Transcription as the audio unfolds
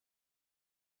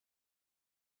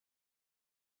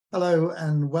Hello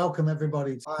and welcome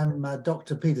everybody. I'm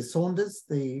Dr. Peter Saunders,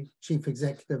 the Chief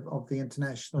Executive of the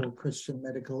International Christian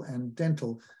Medical and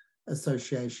Dental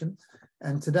Association.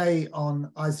 And today on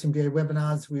ICMDA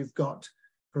webinars, we've got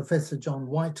Professor John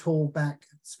Whitehall back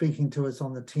speaking to us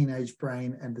on the teenage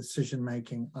brain and decision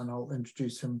making, and I'll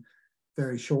introduce him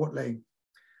very shortly.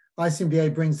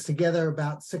 ICMDA brings together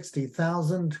about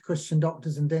 60,000 Christian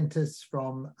doctors and dentists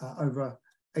from over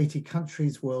 80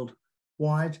 countries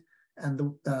worldwide. And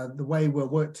the way we'll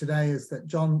work today is that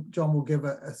John will give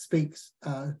a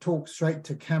talk straight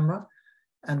to camera,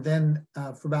 and then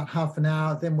for about half an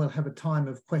hour, then we'll have a time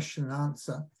of question and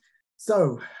answer.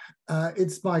 So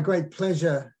it's my great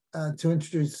pleasure to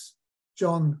introduce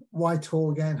John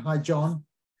Whitehall again. Hi, John.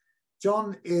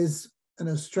 John is an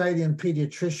Australian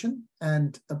paediatrician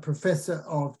and a professor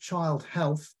of child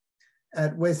health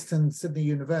at Western Sydney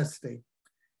University.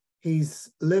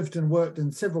 He's lived and worked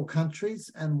in several countries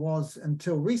and was,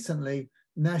 until recently,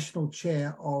 National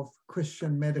Chair of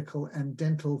Christian Medical and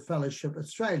Dental Fellowship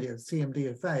Australia,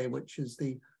 CMDFA, which is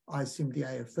the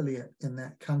ICMDA affiliate in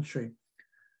that country.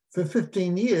 For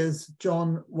 15 years,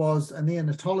 John was a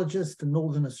neonatologist in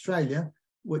Northern Australia,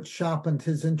 which sharpened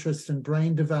his interest in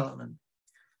brain development.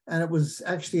 And it was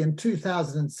actually in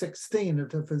 2016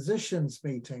 at a physicians'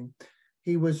 meeting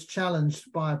he was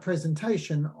challenged by a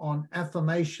presentation on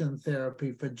affirmation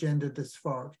therapy for gender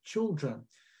dysphoric children,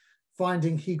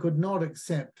 finding he could not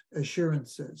accept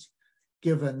assurances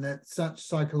given that such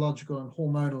psychological and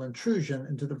hormonal intrusion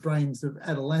into the brains of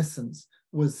adolescents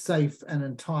was safe and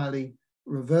entirely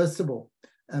reversible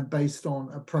and based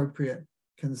on appropriate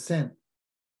consent.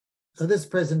 So this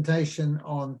presentation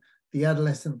on the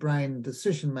adolescent brain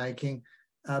decision-making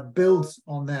builds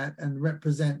on that and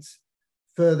represents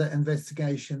further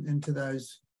investigation into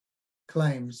those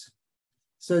claims.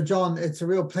 So John, it's a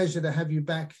real pleasure to have you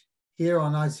back here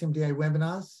on ICMDA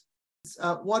webinars.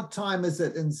 What time is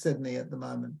it in Sydney at the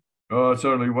moment? Oh, it's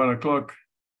only 1 o'clock.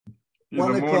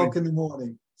 1 o'clock in the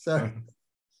morning. So,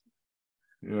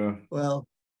 yeah. Well,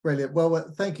 brilliant.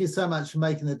 Well, thank you so much for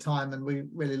making the time, and we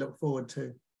really look forward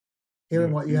to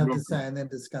hearing what you have to say and then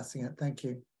discussing it. Thank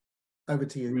you. Over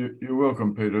to you. You're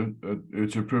welcome, Peter.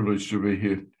 It's a privilege to be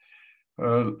here.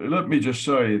 Let me just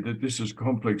say that this is a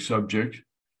complex subject,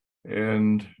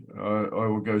 and I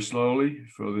will go slowly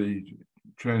for the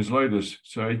translator's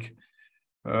sake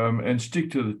and stick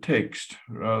to the text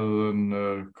rather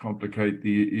than complicate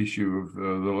the issue of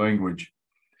the language.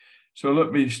 So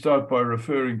let me start by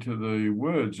referring to the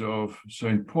words of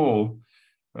St. Paul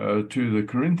to the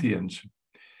Corinthians.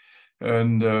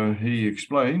 And he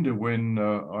explained, when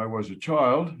I was a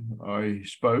child, I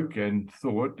spoke and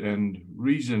thought and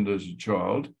reasoned as a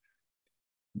child.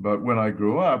 But when I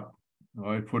grew up,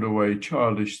 I put away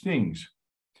childish things.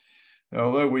 Now,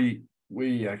 although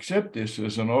we accept this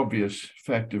as an obvious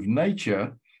fact of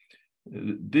nature,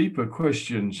 deeper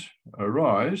questions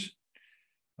arise.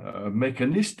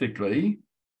 Mechanistically,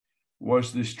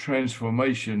 was this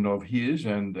transformation of his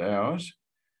and ours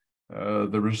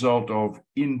the result of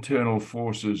internal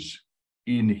forces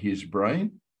in his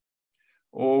brain,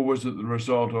 or was it the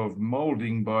result of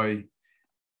molding by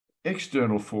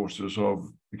external forces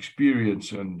of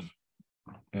experience and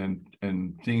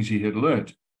things he had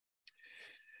learnt?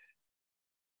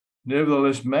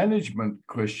 Nevertheless, management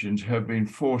questions have been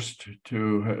forced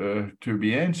to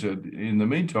be answered in the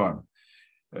meantime,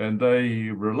 and they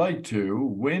relate to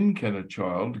when can a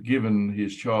child, given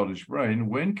his childish brain,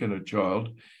 when can a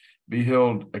child be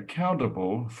held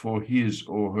accountable for his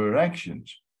or her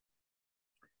actions?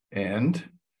 And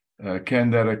can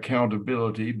that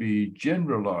accountability be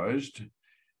generalized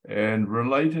and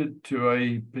related to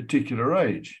a particular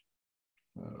age,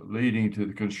 leading to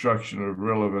the construction of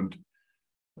relevant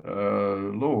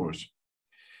laws?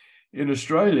 In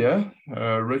Australia,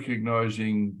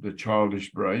 recognizing the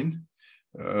childish brain,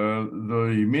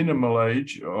 the minimal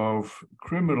age of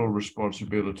criminal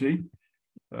responsibility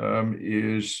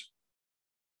is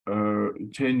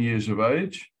 10 years of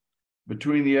age.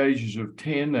 Between the ages of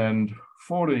 10 and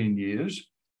 14 years,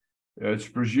 it's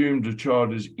presumed a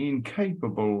child is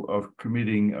incapable of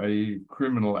committing a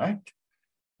criminal act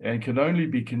and can only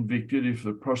be convicted if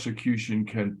the prosecution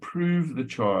can prove the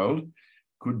child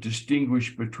could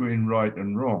distinguish between right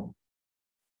and wrong.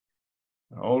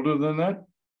 Older than that,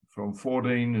 from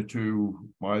 14 to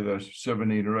either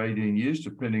 17 or 18 years,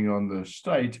 depending on the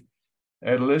state,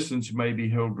 adolescents may be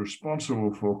held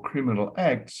responsible for criminal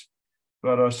acts,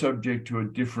 but are subject to a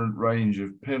different range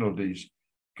of penalties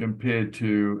compared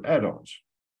to adults.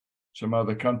 Some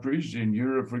other countries in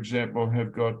Europe, for example,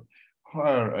 have got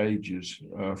higher ages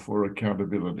for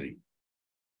accountability.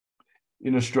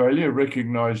 In Australia,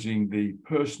 recognizing the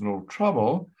personal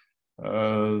trouble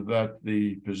that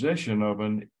the possession of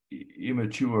an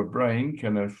immature brain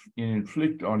can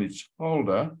inflict on its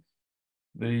holder,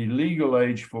 the legal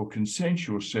age for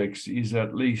consensual sex is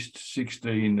at least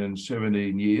 16 and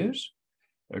 17 years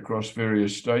across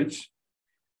various states.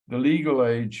 The legal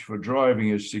age for driving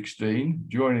is 16,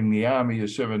 joining the army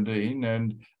is 17,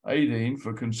 and 18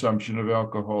 for consumption of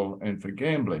alcohol and for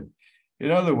gambling. In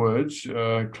other words,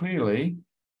 clearly,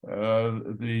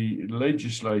 the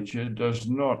legislation does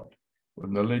not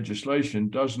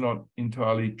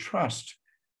entirely trust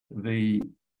the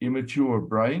immature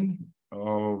brain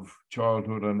of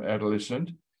childhood and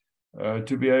adolescent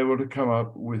to be able to come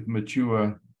up with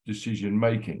mature decision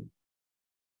making.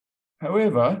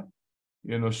 However,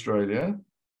 in Australia,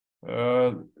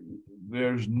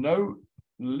 there's no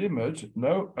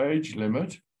age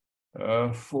limit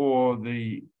for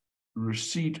the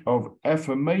receipt of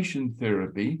affirmation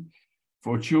therapy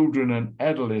for children and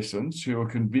adolescents who are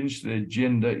convinced their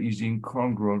gender is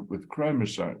incongruent with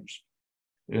chromosomes.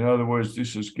 In other words,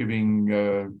 this is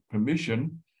giving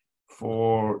permission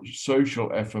for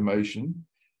social affirmation,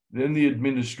 then the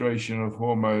administration of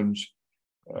hormones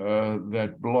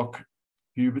that block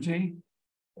puberty,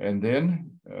 and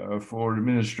then for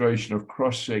administration of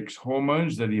cross-sex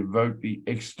hormones that evoke the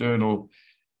external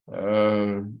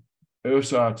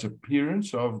ersatz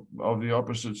appearance of the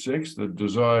opposite sex, the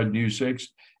desired new sex,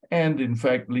 and in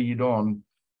fact lead on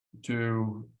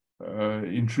to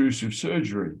intrusive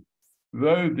surgery.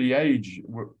 Though the age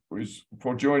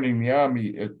for joining the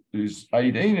army is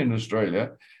 18 in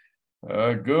Australia,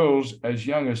 girls as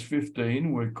young as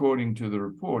 15, according to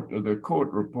the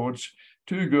court reports,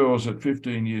 2 girls at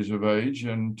 15 years of age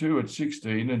and 2 at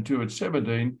 16 and 2 at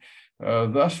 17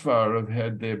 thus far have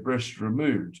had their breasts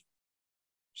removed.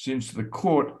 Since the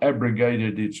court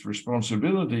abrogated its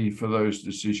responsibility for those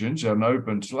decisions, an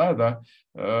open slather,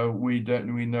 we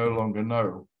no longer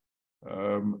know.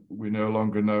 We no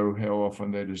longer know how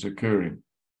often that is occurring.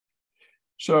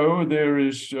 So there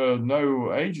is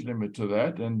no age limit to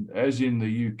that, and as in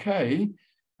the UK,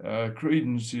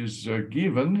 credence is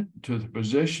given to the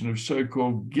possession of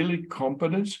so-called Gillick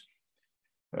competence,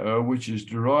 which is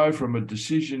derived from a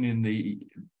decision in the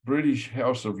British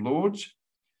House of Lords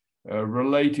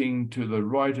relating to the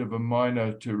right of a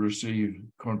minor to receive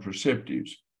contraceptives.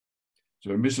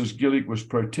 So Mrs. Gillick was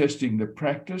protesting the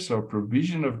practice of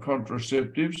provision of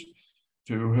contraceptives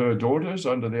to her daughters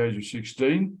under the age of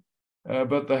 16,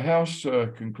 but the House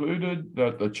concluded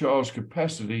that the child's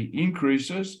capacity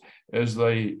increases as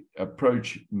they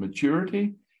approach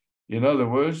maturity. In other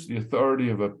words, the authority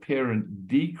of a parent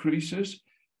decreases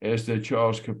as their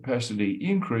child's capacity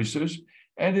increases,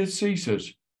 and it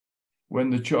ceases when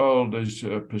the child is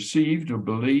perceived or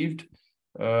believed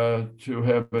to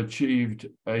have achieved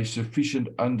a sufficient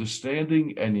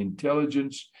understanding and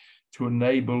intelligence to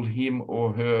enable him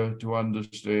or her to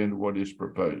understand what is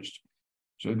proposed.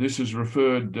 So this is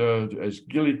referred as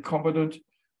Gillick competent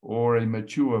or a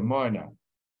mature minor.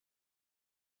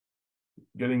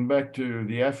 Getting back to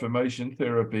the affirmation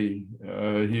therapy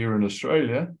here in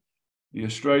Australia, the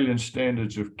Australian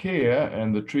Standards of Care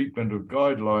and the treatment of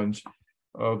guidelines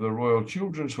of the Royal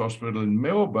Children's Hospital in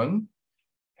Melbourne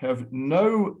have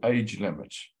no age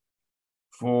limits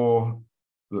for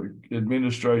the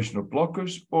administration of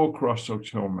blockers or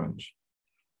cross-sex hormones.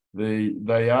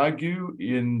 They argue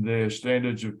in their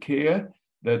standards of care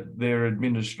that their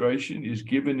administration is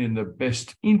given in the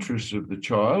best interests of the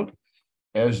child,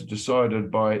 as decided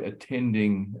by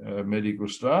attending medical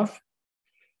staff,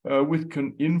 with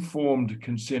informed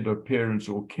consent of parents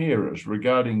or carers.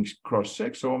 Regarding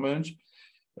cross-sex hormones,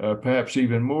 perhaps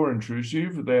even more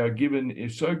intrusive, they are given a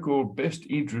so-called best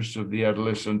interests of the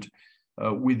adolescent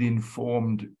with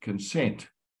informed consent.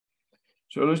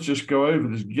 So let's just go over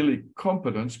this Gillick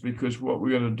competence, because what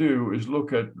we're going to do is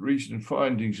look at recent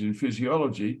findings in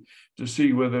physiology to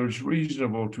see whether it's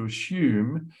reasonable to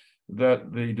assume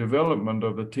that the development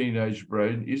of the teenage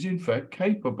brain is in fact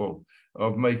capable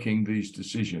of making these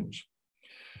decisions.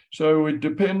 So it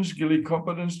depends, Gillick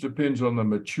competence depends on the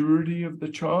maturity of the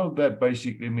child. That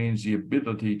basically means the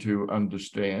ability to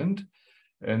understand,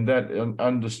 and that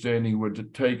understanding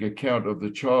would take account of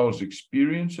the child's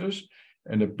experiences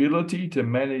and ability to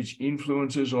manage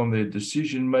influences on their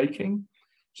decision-making,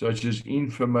 such as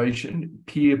information,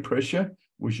 peer pressure,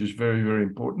 which is very, very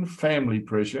important, family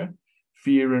pressure,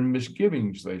 fear and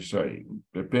misgivings, they say.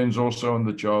 Depends also on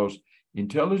the child's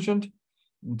intelligence,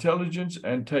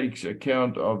 and takes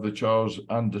account of the child's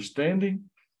understanding,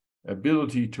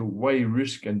 ability to weigh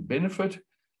risk and benefit,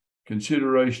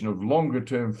 consideration of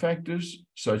longer-term factors,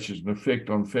 such as an effect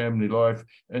on family life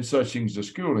and such things as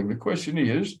schooling. The question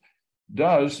is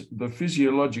there a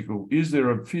physiological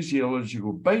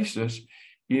basis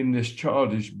in this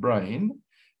childish brain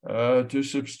to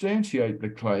substantiate the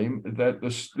claim that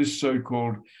this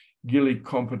so-called Gillick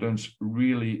competence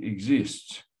really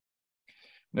exists?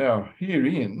 Now,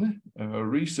 herein,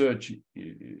 research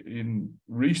in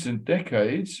recent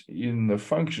decades in the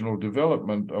functional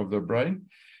development of the brain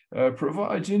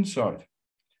provides insight,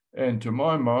 and to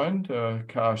my mind,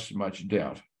 casts much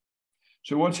doubt.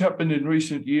 So what's happened in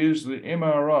recent years? The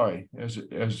MRI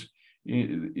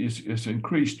is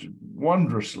increased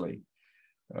wondrously,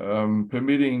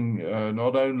 permitting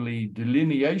not only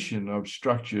delineation of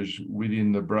structures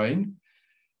within the brain,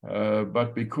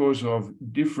 but because of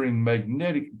differing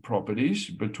magnetic properties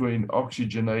between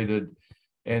oxygenated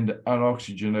and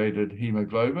unoxygenated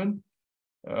hemoglobin,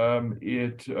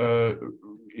 it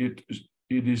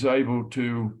is able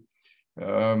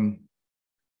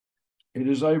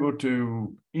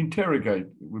to interrogate,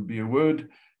 would be a word,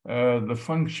 the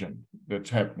function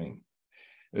that's happening,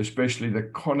 especially the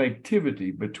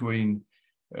connectivity between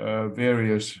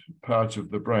various parts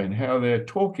of the brain, how they're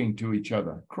talking to each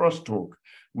other, crosstalk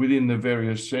within the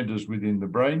various centers within the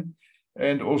brain,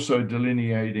 and also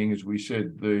delineating, as we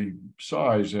said, the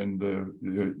size and the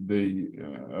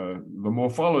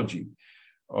morphology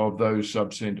of those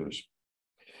subcenters.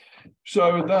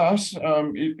 So thus,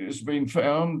 it has been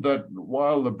found that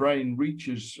while the brain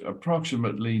reaches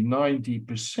approximately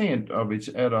 90% of its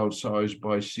adult size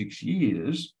by 6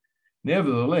 years,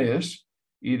 nevertheless,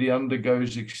 it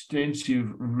undergoes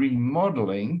extensive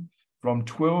remodeling from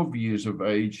 12 years of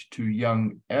age to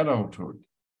young adulthood.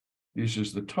 This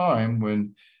is the time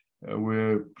when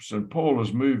where St. Paul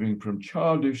is moving from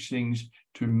childish things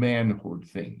to manhood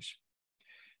things.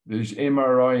 These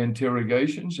MRI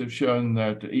interrogations have shown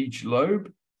that each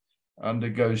lobe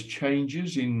undergoes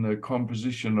changes in the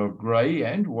composition of grey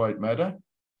and white matter,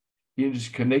 in its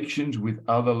connections with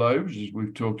other lobes, as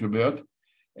we've talked about,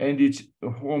 and its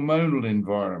hormonal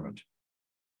environment.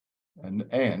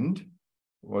 And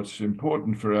what's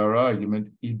important for our argument,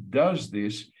 it does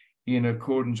this in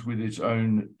accordance with its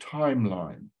own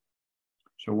timeline.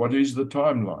 So what is the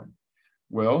timeline?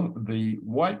 Well, the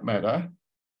white matter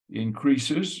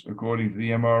increases, according to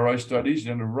the MRI studies,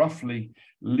 in a roughly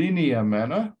linear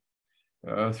manner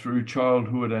through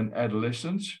childhood and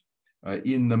adolescence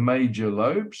in the major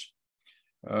lobes,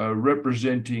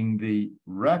 representing the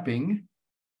wrapping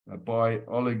by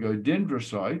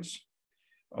oligodendrocytes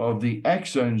of the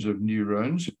axons of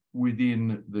neurons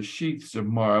within the sheaths of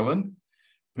myelin,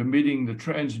 permitting the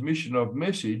transmission of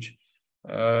message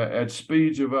at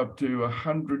speeds of up to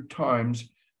 100 times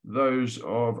those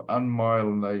of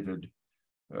unmyelinated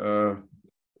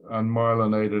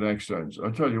axons. I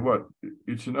tell you what,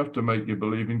 it's enough to make you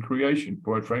believe in creation,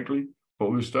 quite frankly,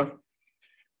 all this stuff.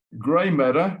 Grey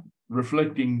matter,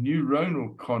 reflecting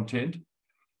neuronal content,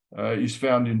 is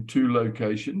found in 2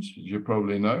 locations, as you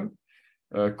probably know,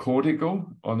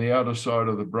 cortical on the outer side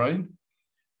of the brain,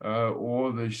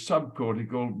 or the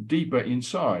subcortical deeper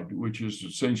inside, which is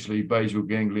essentially basal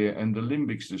ganglia and the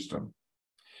limbic system.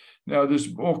 Now, this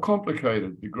is more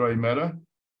complicated, the grey matter.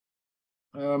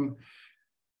 From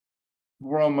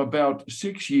about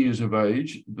 6 years of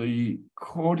age, the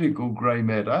cortical grey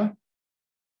matter,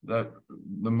 that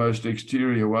the most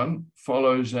exterior one,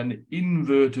 follows an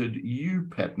inverted U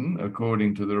pattern,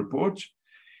 according to the reports,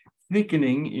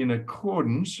 thickening in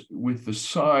accordance with the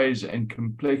size and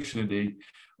complexity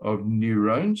of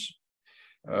neurons.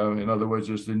 In other words,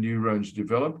 as the neurons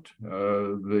developed,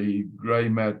 the grey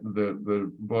matter,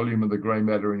 the volume of the grey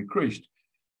matter increased.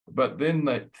 But then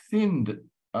that thinned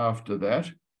after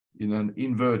that in an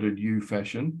inverted U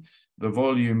fashion. The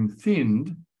volume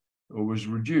thinned or was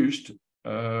reduced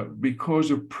because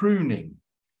of pruning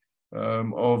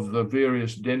of the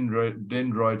various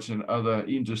dendrites and other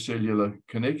intercellular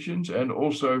connections, and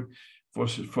also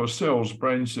for cells,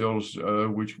 brain cells,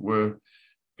 which were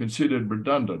considered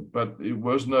redundant, but it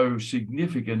was no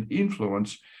significant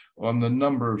influence on the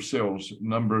number of cells,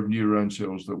 number of neuron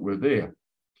cells that were there.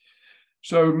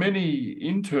 So many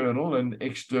internal and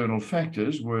external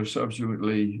factors were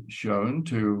subsequently shown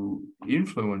to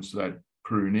influence that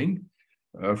pruning,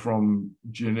 from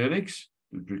genetics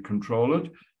to control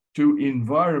it, to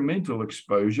environmental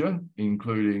exposure,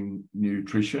 including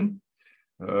nutrition,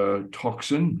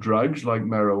 toxin, drugs like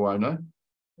marijuana,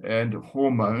 and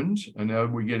hormones. And now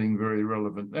we're getting very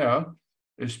relevant now,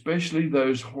 especially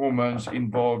those hormones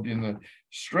involved in the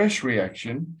stress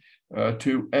reaction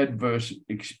to adverse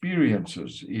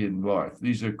experiences in life.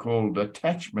 These are called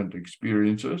attachment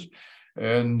experiences,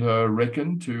 and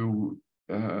reckoned to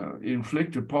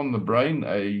inflict upon the brain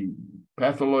a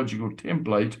pathological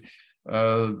template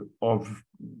of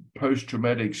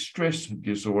post-traumatic stress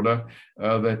disorder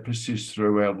that persists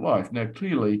throughout life. Now,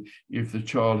 clearly, if the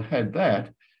child had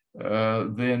that,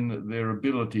 then their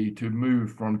ability to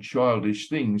move from childish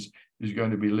things is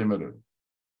going to be limited.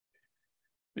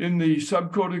 In the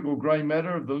subcortical grey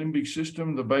matter of the limbic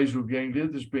system, the basal ganglia,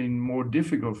 it's been more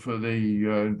difficult for the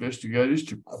investigators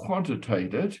to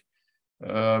quantitate it,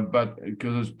 but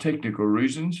because of technical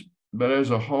reasons. But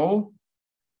as a whole,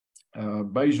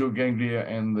 basal ganglia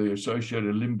and the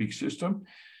associated limbic system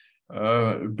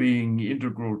being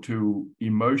integral to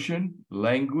emotion,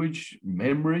 language,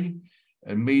 memory,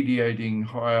 and mediating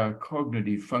higher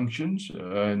cognitive functions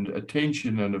and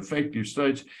attention and affective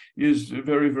states is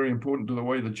very, very important to the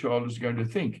way the child is going to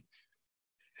think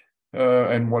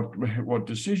and what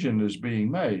decision is being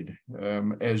made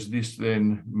as this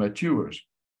then matures.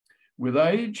 With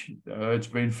age, it's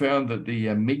been found that the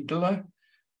amygdala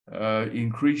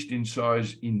increased in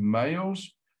size in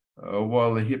males,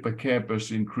 while the hippocampus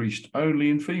increased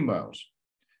only in females.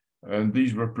 And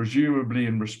these were presumably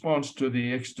in response to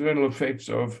the external effects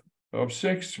of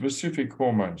sex-specific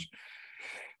hormones.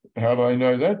 How do I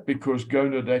know that? Because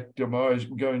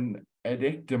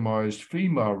gonadectomized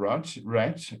female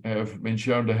rats have been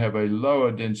shown to have a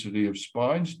lower density of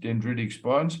spines, dendritic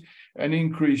spines, and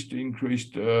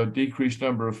decreased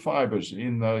number of fibers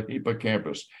in the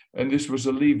hippocampus. And this was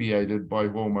alleviated by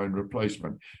hormone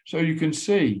replacement. So you can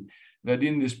see that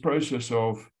in this process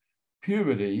of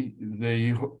puberty,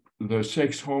 the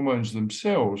sex hormones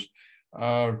themselves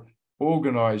are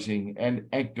organizing and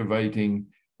activating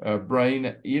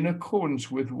brain in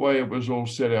accordance with the way it was all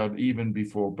set out even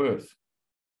before birth.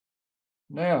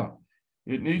 Now,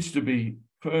 it needs to be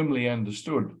firmly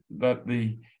understood that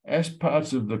as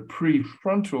parts of the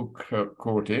prefrontal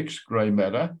cortex, grey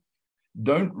matter,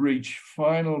 don't reach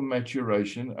final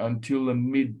maturation until the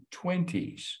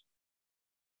mid-20s.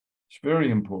 It's very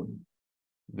important.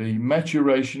 The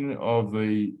maturation of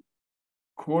the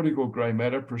cortical grey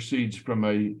matter proceeds from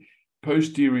a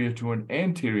posterior to an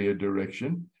anterior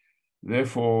direction.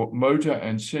 Therefore, motor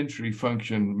and sensory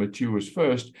function matures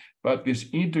first, but this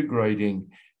integrating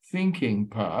thinking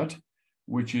part,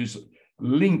 which is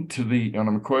linked to and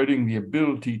I'm quoting, the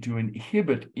ability to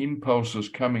inhibit impulses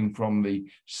coming from the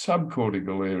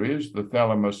subcortical areas, the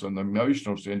thalamus and the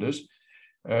emotional centers.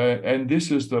 And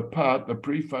this is the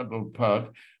prefrontal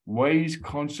part, weighs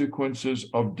consequences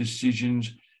of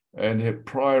decisions and it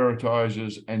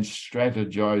prioritizes and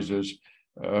strategizes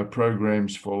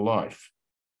programs for life.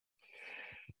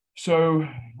 So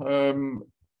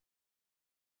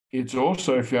it's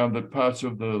also found that parts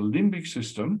of the limbic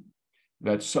system,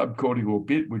 that subcortical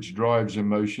bit which drives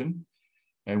emotion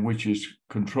and which is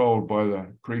controlled by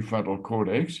the prefrontal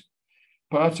cortex,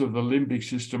 parts of the limbic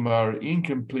system are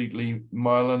incompletely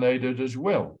myelinated as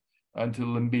well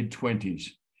until the mid-20s.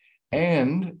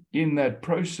 And in that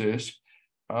process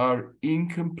are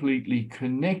incompletely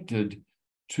connected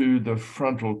to the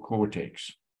frontal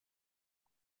cortex.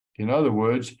 In other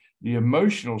words, the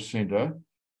emotional center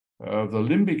of the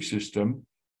limbic system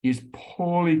is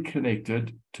poorly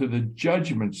connected to the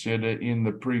judgment center in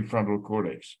the prefrontal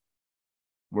cortex.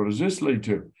 What does this lead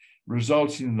to?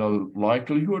 Results in the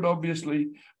likelihood, obviously,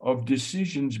 of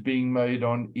decisions being made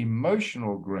on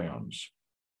emotional grounds,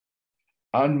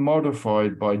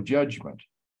 unmodified by judgment.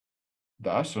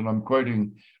 Thus, and I'm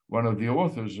quoting one of the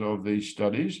authors of these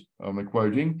studies, I'm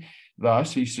quoting,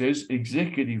 thus, he says,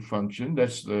 executive function,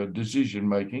 that's the decision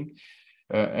making,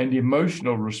 and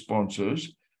emotional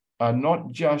responses are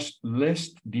not just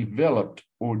less developed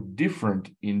or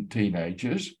different in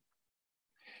teenagers.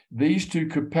 These two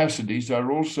capacities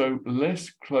are also less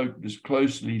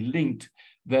closely linked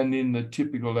than in the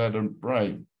typical adult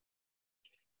brain.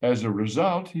 As a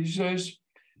result, he says,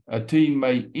 a teen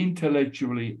may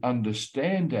intellectually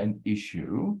understand an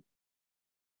issue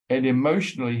and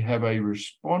emotionally have a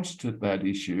response to that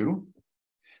issue,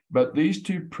 but these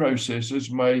two processes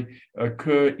may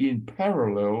occur in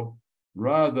parallel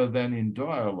rather than in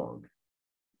dialogue.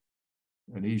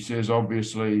 And he says,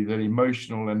 obviously, that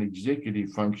emotional and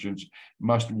executive functions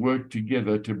must work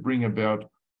together to bring about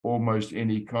almost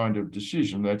any kind of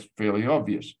decision. That's fairly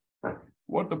obvious.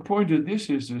 What the point of this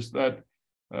is that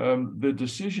the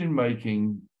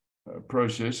decision-making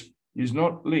process is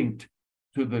not linked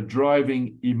to the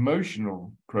driving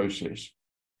emotional process.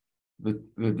 The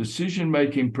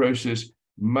decision-making process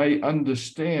may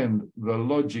understand the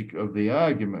logic of the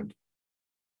argument,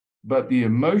 but the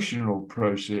emotional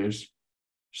process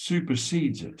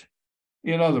supersedes it.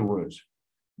 In other words,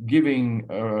 giving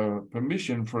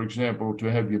permission, for example,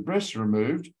 to have your breasts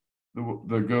removed,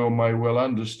 the girl may well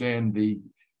understand the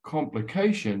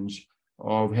complications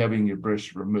of having your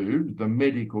breasts removed, the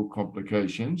medical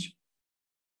complications,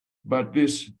 but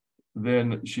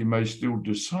then she may still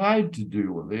decide to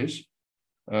do all this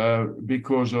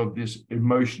because of this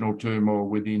emotional turmoil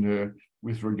within her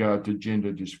with regard to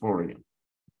gender dysphoria.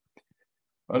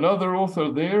 Another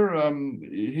author there,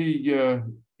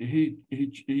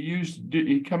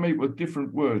 he came up with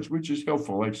different words, which is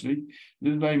helpful actually.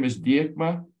 His name is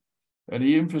Dieckma, and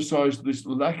he emphasized this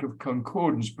lack of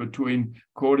concordance between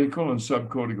cortical and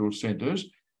subcortical centers.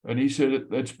 And he said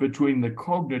that's between the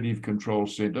cognitive control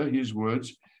center, his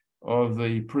words, of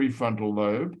the prefrontal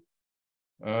lobe,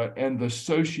 and the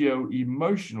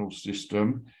socio-emotional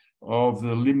system of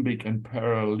the limbic and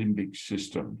paralimbic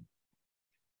system.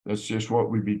 That's just what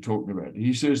we've been talking about.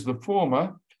 He says the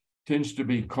former tends to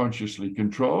be consciously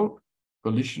controlled,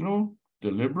 volitional,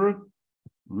 deliberate,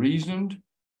 reasoned,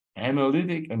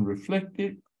 analytic, and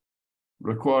reflective,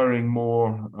 requiring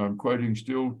more, I'm quoting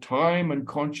still, time and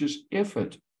conscious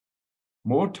effort,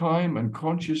 more time and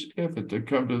conscious effort to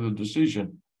come to the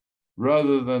decision,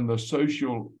 rather than the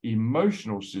social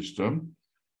emotional system,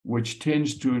 which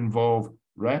tends to involve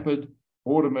rapid,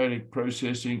 automatic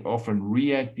processing, often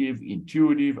reactive,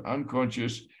 intuitive,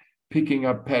 unconscious, picking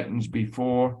up patterns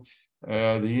before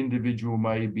the individual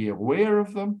may be aware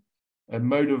of them, and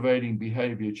motivating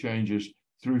behavior changes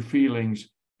through feelings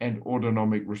and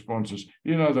autonomic responses.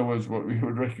 In other words, what we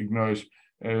would recognize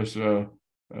as a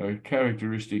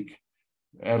characteristic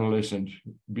adolescent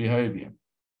behavior.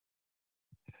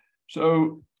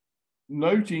 So,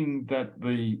 noting that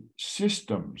the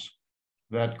systems,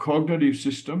 that cognitive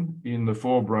system in the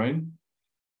forebrain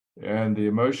and the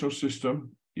emotional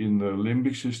system in the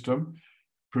limbic system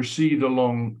proceed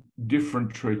along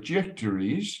different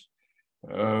trajectories,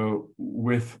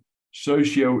 with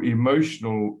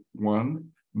socio-emotional one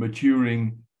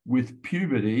maturing with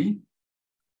puberty,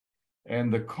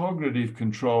 and the cognitive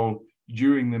control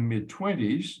during the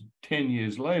mid-20s, 10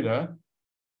 years later.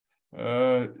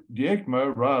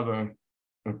 Dieckma, rather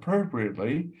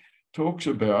appropriately, talks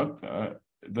about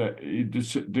that it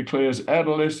declares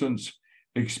adolescents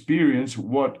experience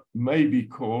what may be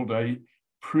called a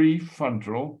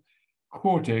prefrontal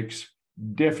cortex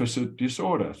deficit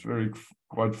disorder. It's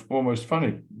quite almost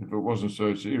funny if it wasn't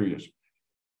so serious.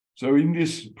 So in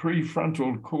this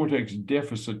prefrontal cortex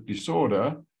deficit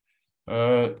disorder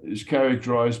is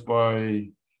characterized by,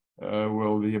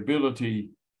 the ability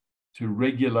to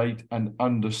regulate and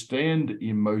understand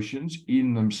emotions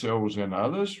in themselves and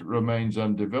others remains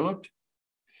undeveloped.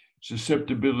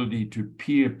 Susceptibility to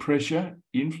peer pressure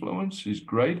influence is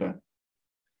greater.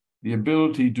 The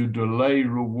ability to delay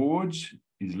rewards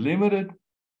is limited.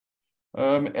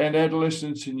 And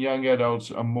adolescents and young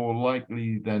adults are more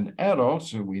likely than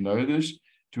adults, and we know this,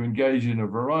 to engage in a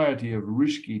variety of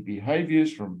risky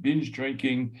behaviors, from binge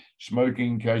drinking,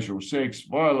 smoking, casual sex,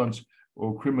 violence,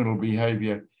 or criminal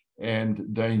behavior,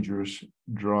 and dangerous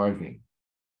driving.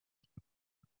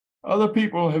 Other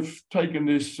people have taken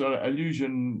this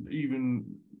allusion even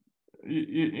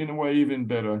in a way even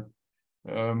better.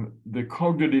 The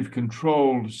cognitive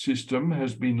control system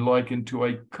has been likened to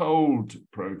a cold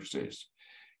process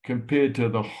compared to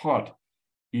the hot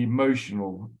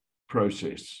emotional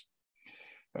process.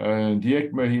 And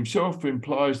Dieckma himself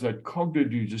implies that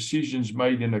cognitive decisions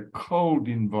made in a cold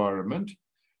environment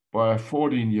by a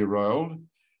 14-year-old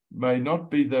may not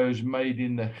be those made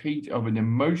in the heat of an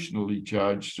emotionally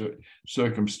charged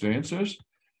circumstances.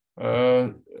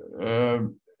 And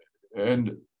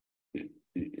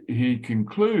he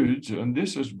concludes, and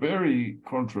this is very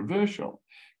controversial,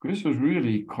 this is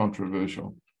really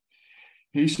controversial.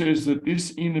 He says that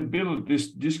this inability, this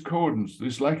discordance,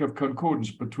 this lack of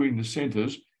concordance between the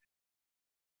centers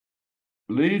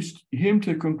leads him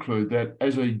to conclude that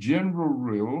as a general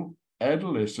rule,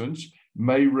 adolescents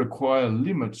may require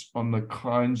limits on the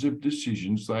kinds of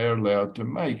decisions they are allowed to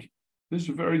make. This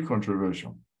is very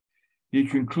controversial. He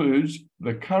concludes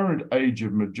the current age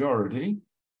of majority,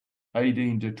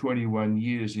 18 to 21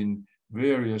 years in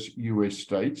various US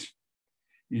states,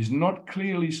 is not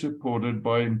clearly supported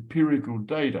by empirical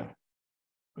data,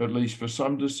 at least for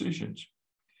some decisions.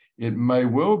 It may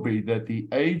well be that the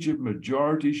age of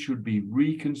majority should be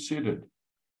reconsidered.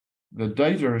 The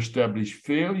data establish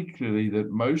fairly clearly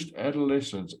that most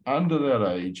adolescents under that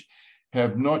age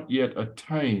have not yet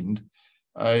attained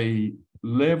a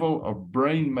level of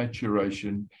brain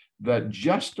maturation that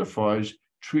justifies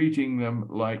treating them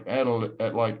like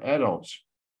adults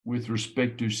with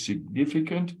respect to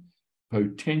significant,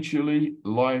 potentially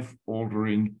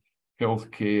life-altering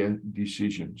healthcare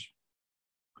decisions.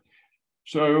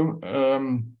 So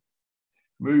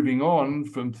moving on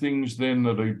from things then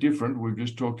that are different, we've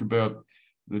just talked about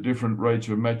the different rates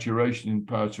of maturation in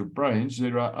parts of brains.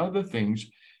 There are other things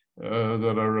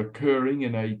that are occurring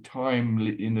in a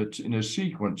in a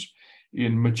sequence,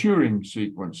 in maturing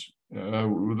sequence.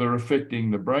 They're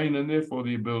affecting the brain and therefore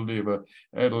the ability of an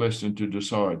adolescent to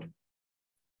decide.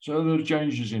 So there are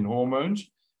changes in hormones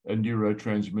and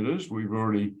neurotransmitters. We've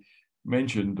already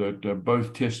mentioned that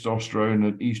both testosterone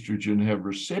and estrogen have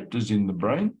receptors in the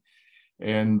brain,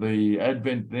 and the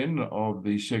advent then of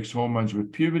the sex hormones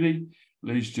with puberty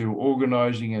leads to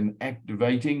organizing and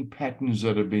activating patterns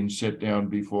that have been set down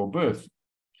before birth.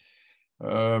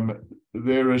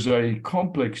 There is a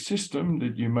complex system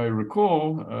that you may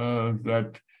recall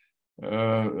that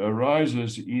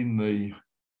arises in the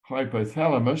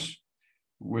hypothalamus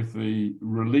with the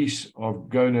release of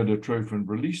gonadotrophin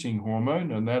releasing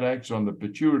hormone, and that acts on the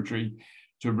pituitary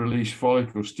to release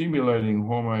follicle stimulating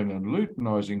hormone and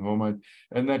luteinizing hormone,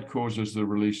 and that causes the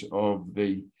release of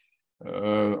the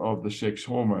sex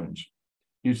hormones.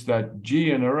 It's that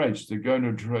GnRH, the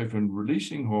gonadotrophin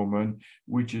releasing hormone,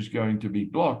 which is going to be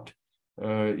blocked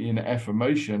in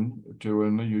affirmation to a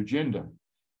new gender,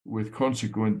 with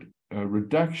consequent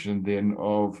reduction then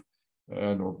of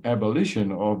or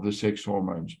abolition of the sex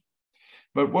hormones.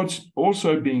 But what's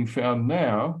also being found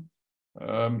now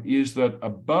is that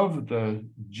above the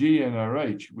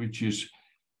GnRH, which is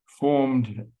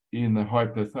formed in the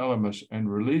hypothalamus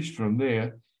and released from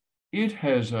there, it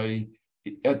has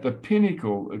at the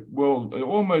pinnacle, well,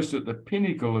 almost at the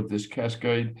pinnacle of this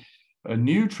cascade, a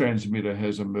new transmitter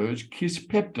has emerged,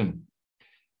 kisspeptin,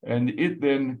 and it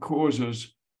then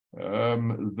causes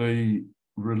the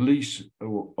release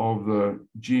of the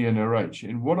GnRH.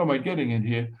 And what am I getting in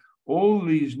here? All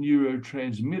these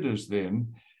neurotransmitters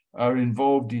then are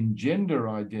involved in gender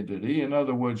identity. In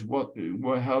other words,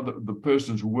 how the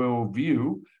person's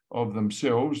worldview of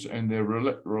themselves and their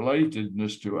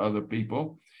relatedness to other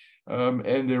people,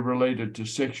 and they're related to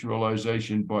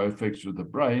sexualization by effects of the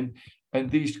brain. And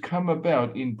these come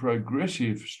about in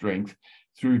progressive strength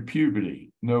through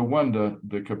puberty. No wonder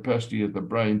the capacity of the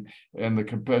brain and the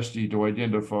capacity to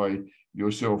identify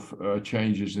yourself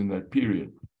changes in that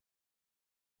period.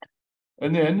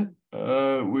 And then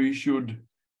we should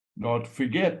not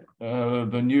forget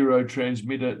the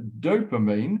neurotransmitter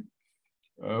dopamine,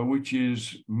 which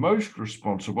is most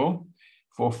responsible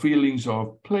for feelings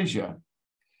of pleasure.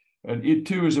 And it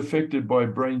too is affected by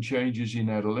brain changes in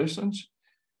adolescence.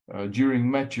 During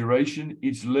maturation,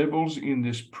 its levels in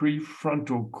this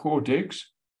prefrontal cortex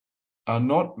are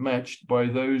not matched by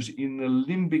those in the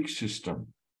limbic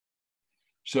system.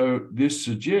 So this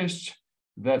suggests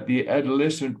that the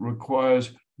adolescent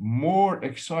requires more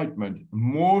excitement,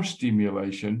 more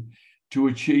stimulation to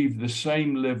achieve the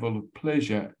same level of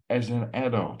pleasure as an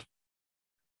adult,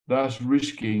 thus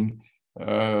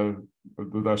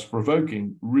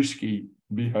provoking risky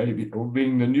behavior, or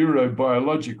being the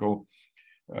neurobiological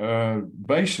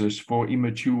basis for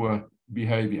immature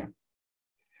behavior.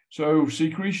 So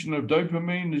secretion of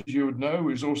dopamine, as you would know,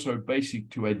 is also basic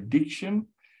to addiction,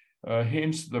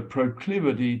 hence the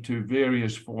proclivity to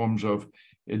various forms of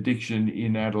addiction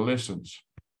in adolescence.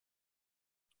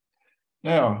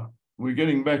 Now, we're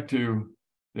getting back to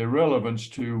their relevance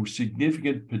to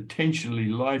significant, potentially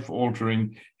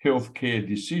life-altering healthcare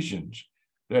decisions.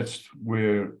 That's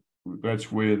where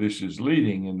this is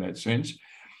leading in that sense.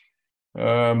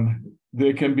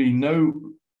 There can be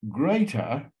no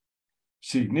greater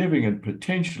significant,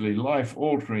 potentially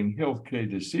life-altering healthcare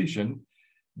decision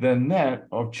than that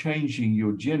of changing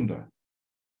your gender,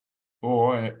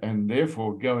 and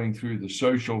therefore going through the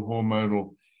social,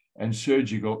 hormonal, and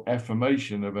surgical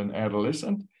affirmation of an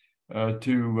adolescent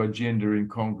to a gender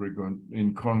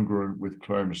incongruent with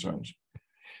chromosomes.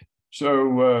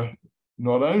 So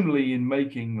not only in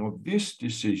making of this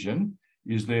decision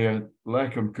is there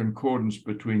lack of concordance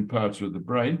between parts of the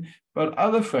brain, but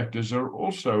other factors are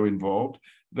also involved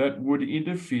that would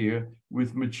interfere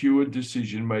with mature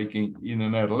decision-making in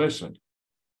an adolescent.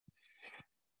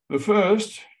 The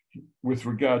first, with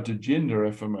regard to gender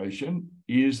affirmation,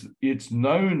 is its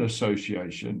known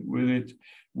association with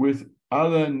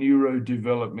other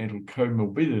neurodevelopmental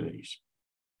comorbidities.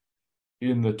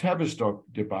 In the Tavistock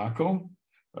debacle,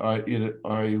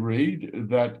 I read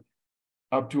that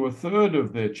up to a third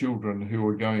of their children who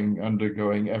were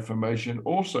undergoing affirmation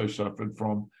also suffered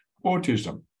from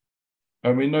autism.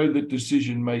 And we know that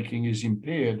decision-making is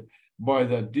impaired by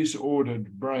that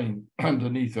disordered brain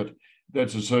underneath it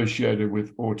that's associated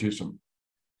with autism.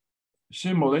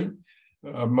 Similarly,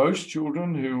 Most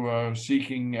children who are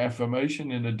seeking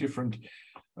affirmation in a different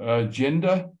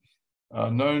gender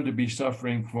are known to be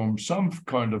suffering from some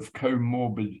kind of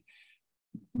comorbid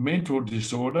mental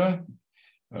disorder,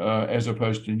 as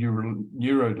opposed to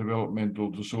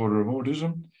neurodevelopmental disorder of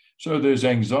autism. So there's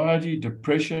anxiety,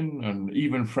 depression, and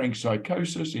even frank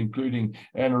psychosis, including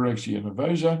anorexia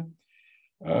nervosa.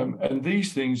 And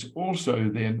these things also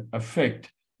then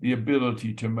affect the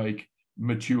ability to make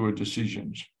mature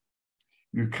decisions.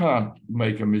 You can't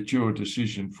make a mature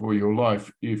decision for your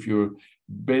life if you're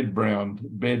bedbound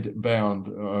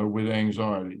with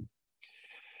anxiety.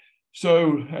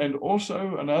 So, and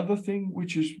also another thing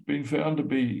which has been found to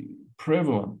be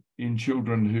prevalent in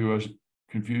children who are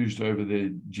confused over their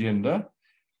gender,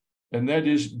 and that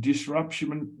is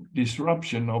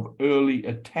disruption of early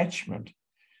attachment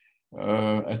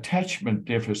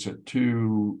deficit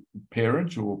to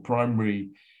parents or primary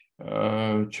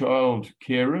child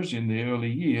carers in the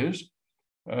early years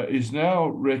is now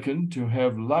reckoned to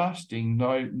have lasting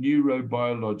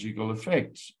neurobiological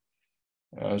effects.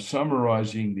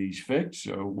 Summarizing these effects,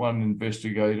 one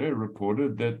investigator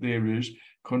reported that there is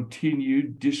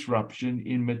continued disruption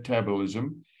in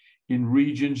metabolism in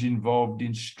regions involved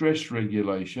in stress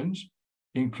regulations,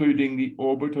 including the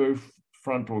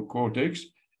orbitofrontal cortex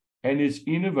and its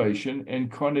innervation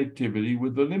and connectivity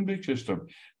with the limbic system.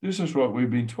 This is what we've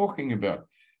been talking about.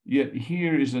 Yet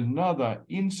here is another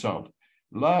insult,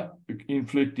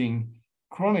 inflicting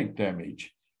chronic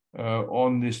damage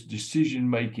on this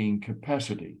decision-making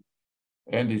capacity.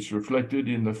 And it's reflected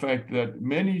in the fact that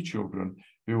many children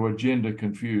who are gender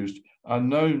confused are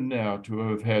known now to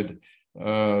have had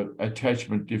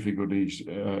attachment difficulties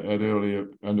at an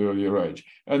earlier age.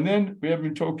 And then we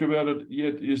haven't talked about it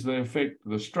yet is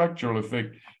the structural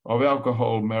effect of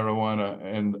alcohol, marijuana,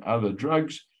 and other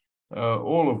drugs,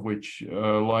 all of which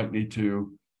are likely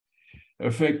to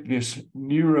affect this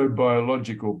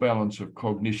neurobiological balance of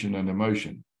cognition and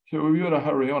emotion. So we've got to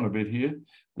hurry on a bit here.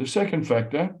 The second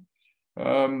factor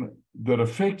that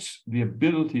affects the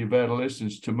ability of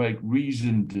adolescents to make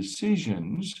reasoned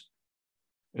decisions,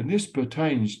 and this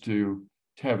pertains to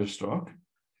Tavistock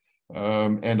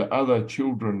and other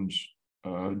children's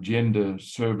gender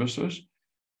services,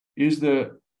 is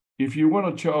that if you want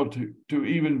a child to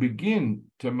even begin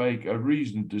to make a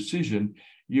reasoned decision,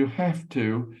 you have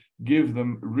to give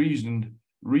them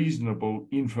reasonable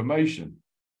information.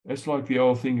 That's like the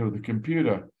old thing of the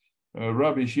computer,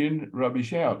 rubbish in,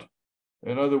 rubbish out.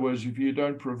 In other words, if you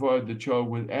don't provide the child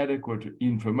with adequate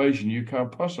information, you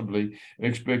can't possibly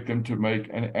expect them to make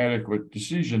an adequate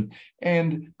decision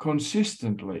and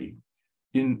consistently.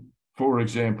 For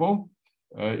example,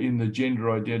 in the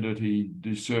gender identity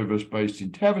service based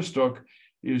in Tavistock,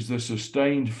 is the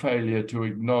sustained failure to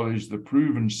acknowledge the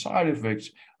proven side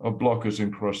effects of blockers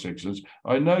and cross-sections.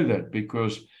 I know that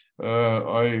because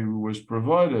I was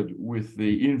provided with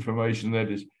the information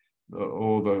that is,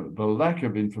 or the lack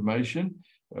of information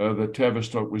that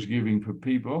Tavistock was giving for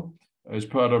people as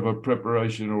part of a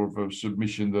preparation or of a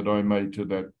submission that I made to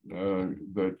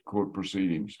that court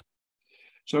proceedings.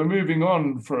 So moving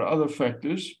on for other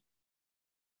factors,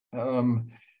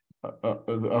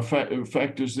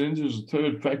 factors then, there's a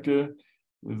third factor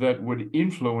that would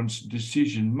influence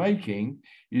decision-making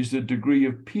is the degree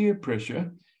of peer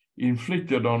pressure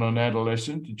inflicted on an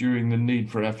adolescent during the need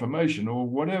for affirmation or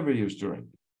whatever he was doing.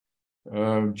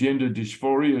 Gender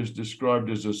dysphoria is described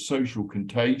as a social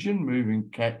contagion,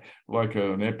 moving like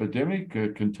an epidemic, a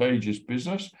contagious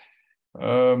business.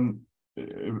 But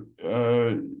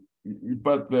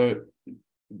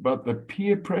the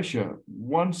peer pressure,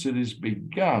 once it is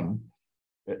begun,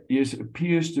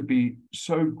 appears to be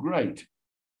so great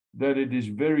that it is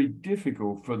very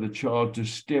difficult for the child to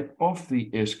step off the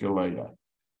escalator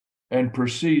and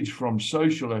proceeds from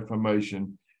social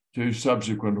affirmation to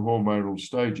subsequent hormonal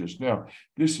stages. Now,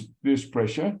 this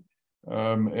pressure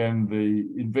and the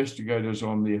investigators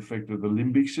on the effect of the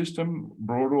limbic system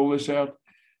brought all this out.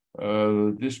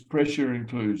 This pressure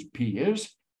includes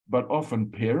peers, but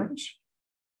often parents,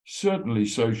 certainly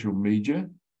social media,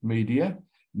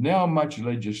 now much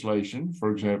legislation,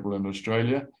 for example, in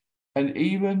Australia, and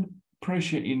even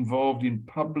pressure involved in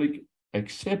public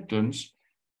acceptance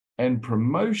and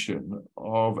promotion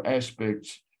of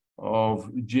aspects of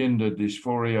gender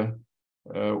dysphoria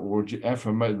or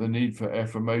the need for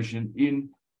affirmation in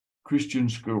Christian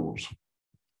schools.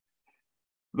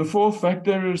 The fourth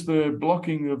factor is the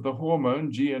blocking of the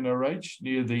hormone GnRH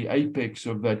near the apex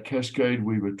of that cascade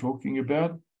we were talking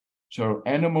about. So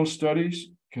animal studies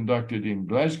conducted in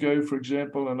Glasgow, for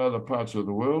example, and other parts of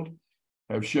the world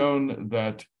have shown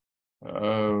that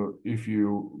if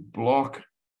you block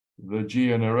the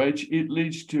GnRH, it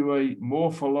leads to a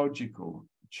morphological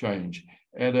change,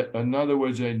 and in other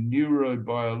words, a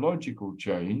neurobiological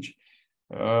change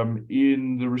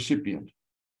in the recipient.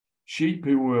 Sheep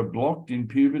who were blocked in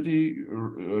puberty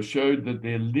showed that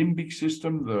their limbic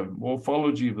system, the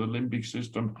morphology of the limbic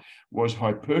system, was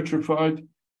hypertrophied.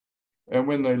 And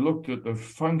when they looked at the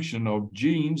function of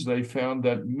genes, they found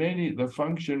that the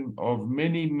function of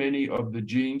many of the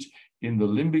genes in the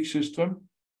limbic system,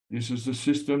 this is the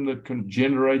system that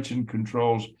generates and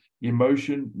controls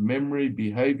emotion, memory,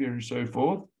 behavior, and so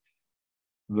forth.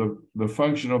 The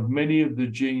function of many of the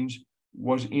genes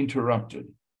was interrupted.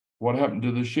 What happened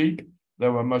to the sheep? They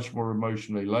were much more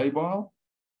emotionally labile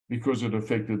because it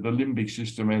affected the limbic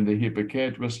system and the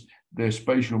hippocampus. Their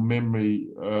spatial memory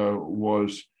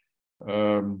was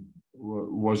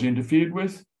interfered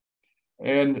with.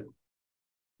 And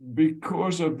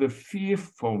because of the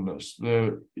fearfulness,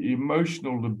 the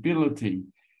emotional lability,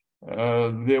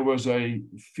 there was a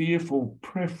fearful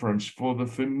preference for the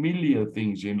familiar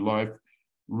things in life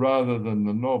rather than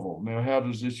the novel. Now, how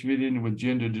does this fit in with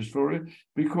gender dysphoria?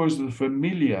 Because the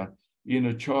familiar in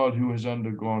a child who has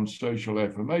undergone social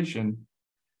affirmation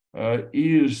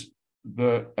is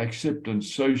the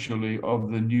acceptance socially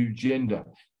of the new gender.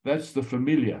 That's the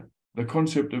familiar. The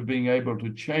concept of being able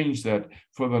to change that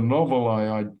for the novel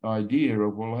idea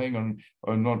of, well, hang on,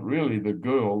 I'm not really the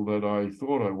girl that I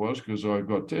thought I was because I've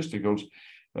got testicles.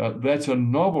 That's a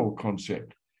novel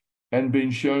concept. And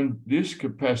been shown this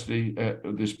capacity,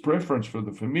 this preference for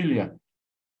the familiar,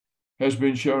 has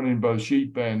been shown in both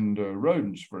sheep and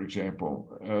rodents, for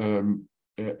example.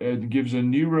 It gives a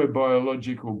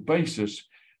neurobiological basis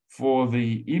for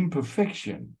the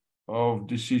imperfection of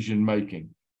decision making.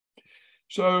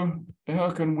 So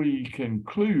how can we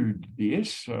conclude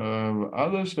this?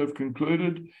 Others have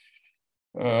concluded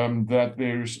that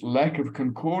there's lack of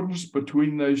concordance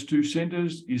between those two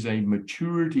centers is a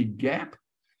maturity gap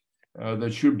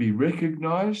that should be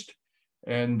recognized,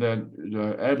 and that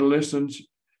adolescents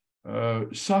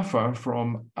suffer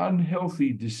from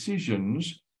unhealthy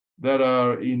decisions that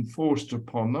are enforced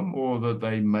upon them or that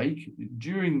they make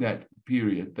during that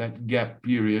period, that gap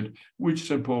period, which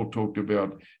St. Paul talked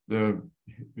about, the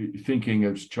thinking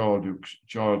of childish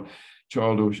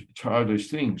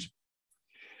things.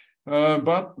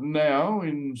 But now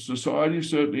in society,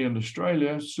 certainly in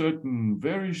Australia, certain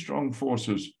very strong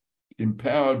forces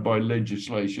empowered by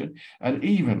legislation, and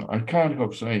even, I can't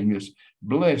help saying this,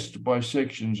 blessed by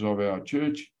sections of our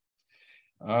church,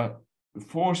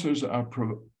 forces are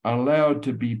allowed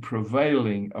to be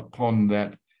prevailing upon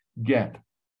that gap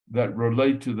that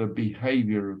relate to the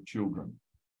behavior of children.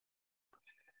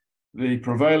 The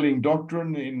prevailing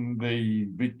doctrine in the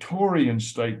Victorian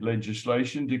state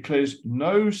legislation declares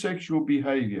no sexual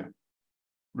behavior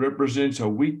represents a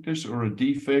weakness or a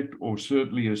defect or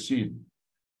certainly a sin.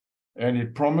 And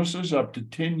it promises up to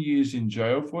 10 years in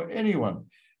jail for anyone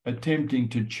attempting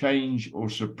to change or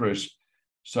suppress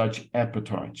such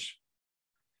appetites.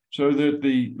 So that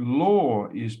the law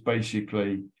is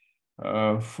basically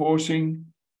forcing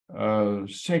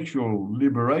sexual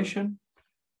liberation,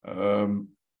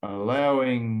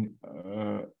 allowing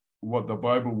what the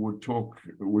Bible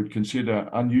would consider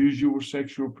unusual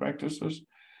sexual practices.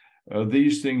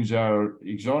 These things are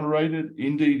exonerated,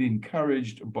 indeed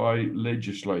encouraged by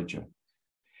legislature,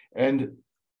 and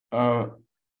are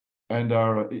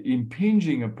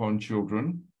impinging upon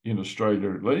children, in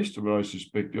Australia at least, but I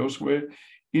suspect elsewhere,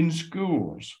 in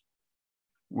schools,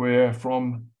 where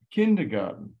from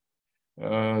kindergarten,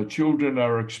 children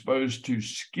are exposed to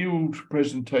skilled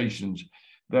presentations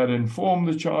that inform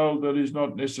the child that is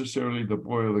not necessarily the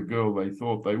boy or the girl they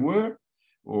thought they were,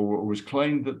 or was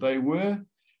claimed that they were,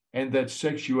 and that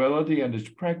sexuality and its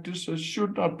practices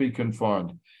should not be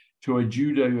confined to a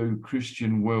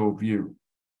Judeo-Christian worldview,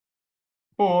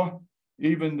 or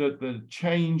even that the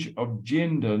change of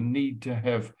gender need to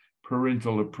have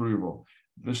parental approval.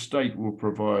 The state will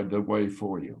provide the way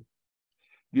for you.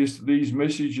 These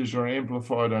messages are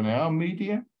amplified on our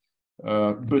media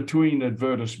between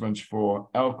advertisements for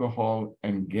alcohol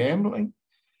and gambling,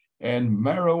 and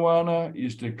marijuana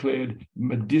is declared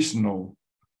medicinal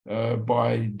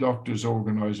by doctors'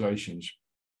 organizations.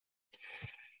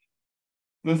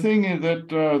 The thing is that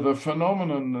the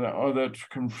phenomenon that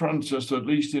confronts us, at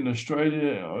least in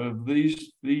Australia, of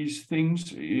these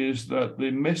things, is that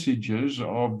the messages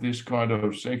of this kind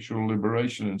of sexual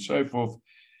liberation and so forth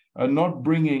are not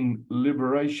bringing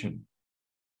liberation.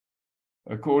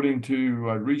 According to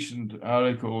a recent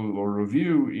article or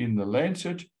review in The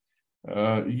Lancet,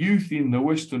 youth in the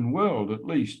Western world, at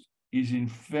least, is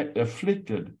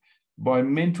afflicted by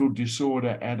mental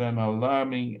disorder at an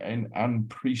alarming and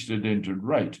unprecedented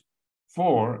rate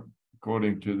for,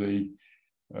 according to the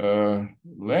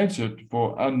Lancet,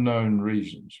 for unknown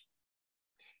reasons.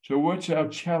 So what's our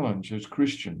challenge as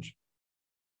Christians?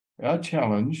 Our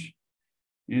challenge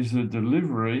is the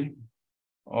delivery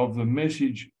of the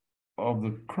message of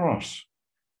the cross,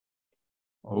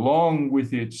 along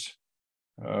with its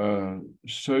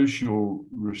social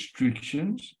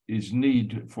restrictions, its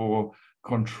need for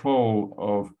control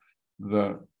of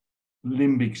the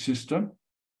limbic system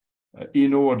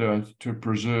in order to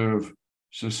preserve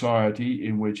society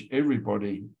in which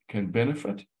everybody can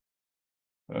benefit.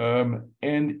 And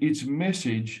its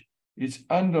message, its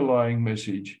underlying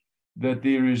message, that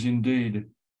there is indeed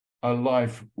a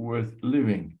life worth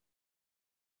living,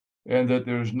 and that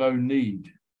there is no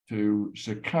need to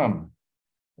succumb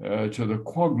to the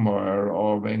quagmire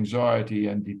of anxiety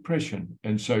and depression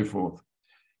and so forth,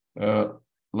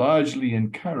 largely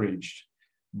encouraged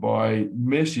by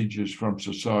messages from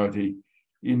society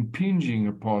impinging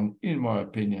upon, in my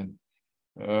opinion,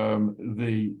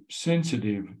 the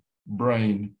sensitive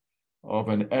brain of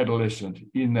an adolescent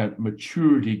in that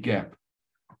maturity gap,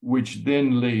 which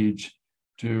then leads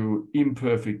to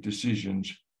imperfect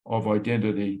decisions of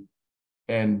identity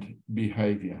and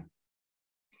behavior.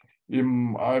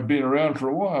 I've been around for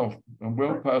a while. I'm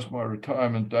well past my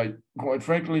retirement date, quite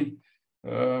frankly,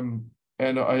 and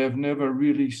I have never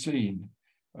really seen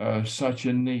such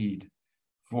a need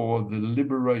for the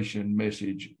liberation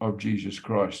message of Jesus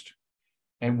Christ,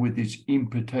 and with its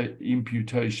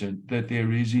imputation that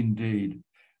there is indeed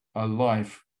a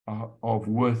life of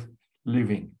worth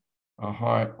living,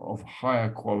 of higher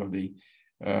quality,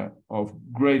 of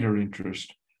greater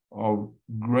interest, of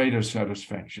greater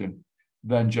satisfaction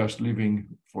than just living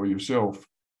for yourself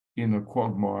in a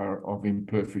quagmire of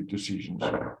imperfect decisions.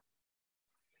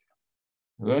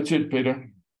 That's it, Peter.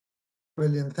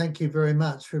 Brilliant. Thank you very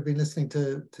much. We've been listening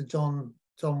to John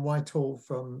Whitehall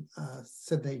from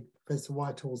Sydney, Professor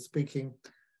Whitehall, speaking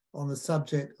on the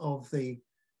subject of the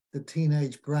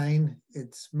teenage brain,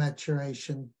 its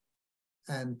maturation,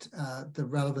 and the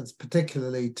relevance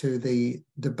particularly to the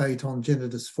debate on gender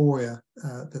dysphoria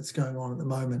that's going on at the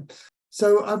moment.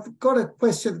 So I've got a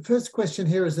question. The first question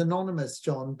here is anonymous,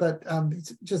 John, but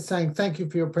it's just saying thank you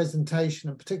for your presentation,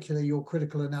 and particularly your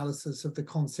critical analysis of the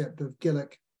concept of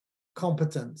Gillick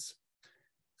competence,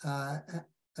 and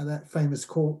that famous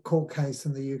court case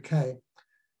in the UK.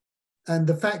 And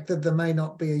the fact that there may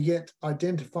not be a yet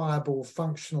identifiable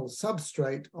functional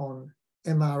substrate on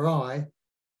MRI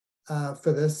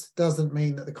for this doesn't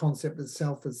mean that the concept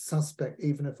itself is suspect,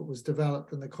 even if it was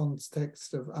developed in the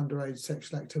context of underage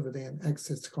sexual activity and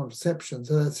access to contraception.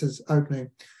 So that's his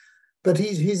opening. But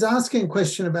he's asking a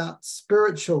question about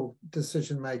spiritual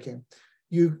decision-making.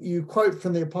 You quote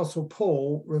from the Apostle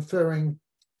Paul, referring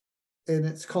in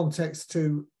its context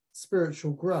to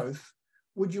spiritual growth.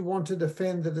 Would you want to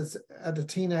defend that at a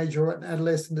teenager or an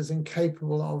adolescent is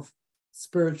incapable of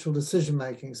spiritual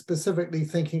decision-making, specifically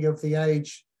thinking of the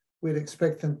age we'd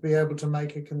expect them to be able to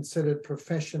make a considered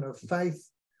profession of faith,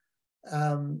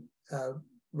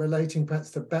 relating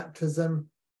perhaps to baptism,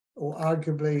 or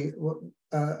arguably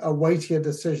a weightier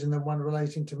decision than one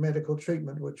relating to medical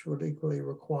treatment, which would equally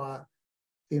require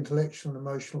the intellectual and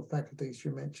emotional faculties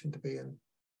you mentioned to be in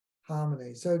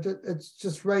harmony. So it's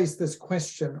just raised this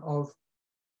question of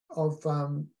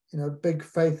big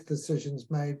faith decisions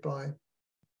made by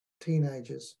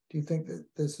teenagers. Do you think that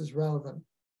this is relevant?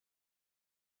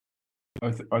 I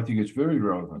think it's very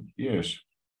relevant, yes,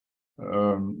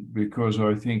 because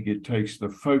I think it takes the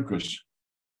focus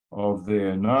of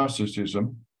their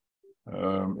narcissism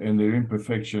and their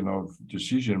imperfection of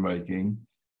decision-making.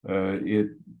 It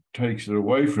takes it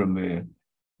away from there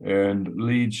and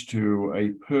leads to a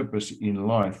purpose in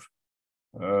life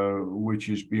which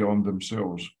is beyond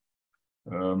themselves.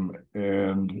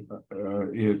 And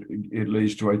it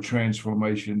leads to a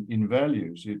transformation in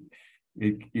values.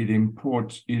 It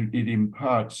imparts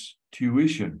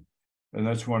tuition, and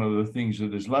that's one of the things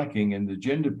that is lacking in the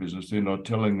gender business. They're not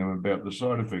telling them about the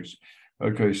side effects.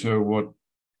 Okay, so what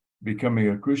becoming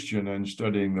a Christian and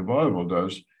studying the Bible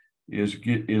does is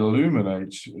it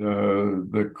illuminates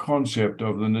the concept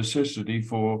of the necessity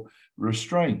for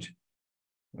restraint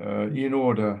in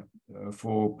order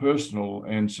for personal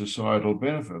and societal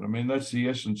benefit. I mean, that's the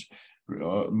essence,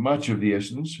 much of the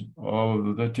essence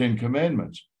of the Ten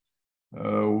Commandments.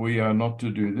 We are not to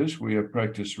do this. We have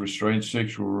practiced restraint,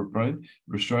 sexual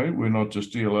restraint. We're not to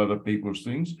steal other people's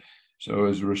things. So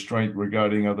as restraint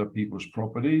regarding other people's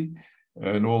property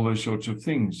and all those sorts of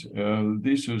things.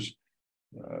 This is,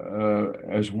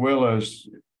 as well as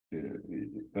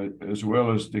as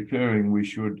well as declaring we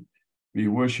should be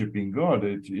worshiping God,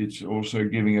 it's also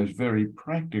giving us very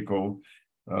practical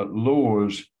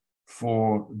laws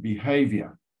for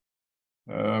behavior.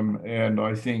 And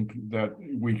I think that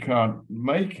we can't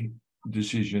make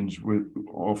decisions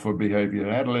for behavior.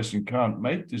 An adolescent can't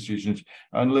make decisions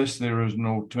unless there is an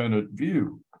alternate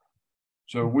view.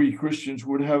 So we Christians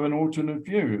would have an alternate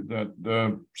view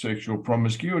that sexual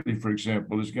promiscuity, for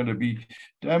example, is going to be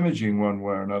damaging one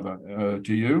way or another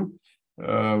to you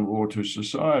or to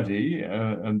society,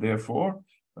 and therefore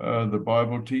the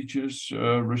Bible teaches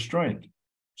restraint.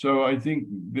 So I think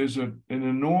there's an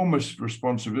enormous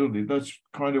responsibility. That's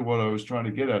kind of what I was trying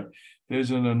to get at.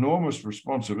 There's an enormous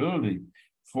responsibility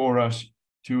for us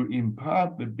to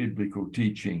impart the biblical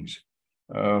teachings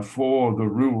for the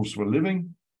rules for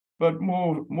living, but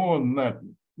more than that,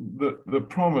 the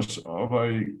promise of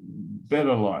a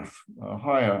better life, a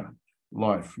higher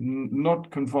life, not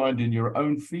confined in your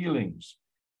own feelings,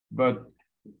 but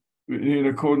in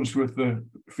accordance with the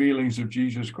feelings of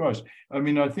Jesus Christ. I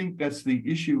mean, I think that's the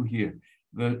issue here.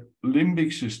 The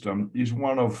limbic system is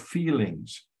one of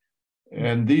feelings.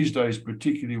 And these days,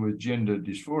 particularly with gender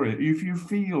dysphoria, if you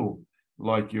feel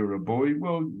like you're a boy,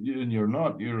 well, and you're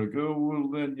not, you're a girl, well,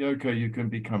 then, okay, you can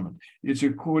become it. It's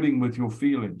according with your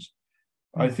feelings.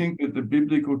 I think that the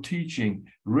biblical teaching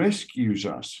rescues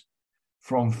us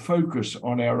from focus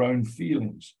on our own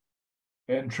feelings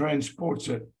and transports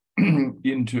it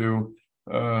into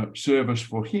service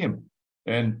for him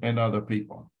and other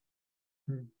people.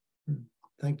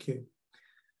 Thank you.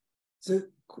 So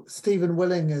Stephen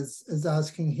Willing is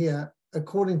asking here,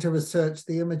 according to research,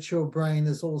 the immature brain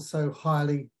is also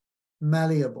highly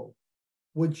malleable.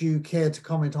 Would you care to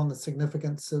comment on the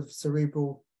significance of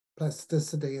cerebral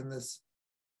plasticity in this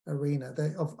arena?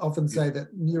 They often say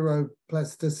that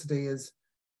neuroplasticity is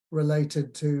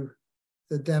related to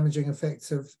the damaging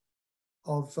effects of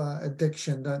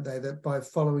addiction, don't they? That by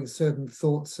following certain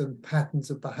thoughts and patterns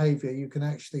of behavior, you can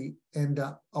actually end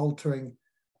up altering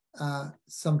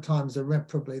sometimes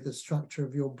irreparably the structure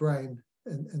of your brain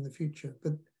in the future.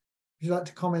 But would you like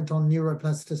to comment on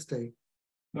neuroplasticity?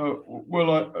 No,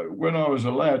 well, when I was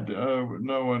a lad,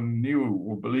 no one knew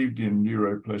or believed in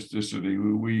neuroplasticity.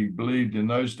 We believed in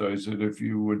those days that if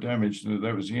you were damaged,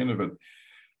 that was the end of it.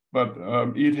 But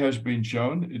it has been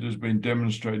shown, it has been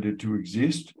demonstrated to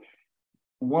exist.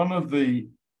 One of the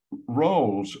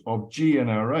roles of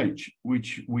GnRH,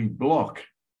 which we block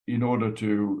in order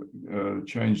to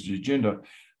change the gender,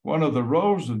 one of the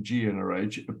roles of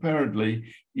GnRH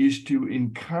apparently is to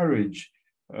encourage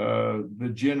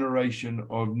the generation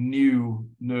of new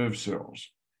nerve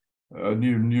cells,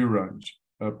 new neurons,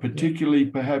 particularly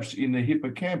perhaps in the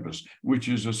hippocampus, which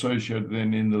is associated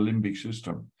then in the limbic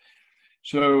system.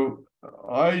 So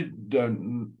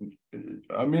the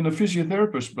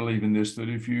physiotherapists believe in this, that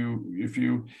if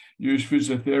you use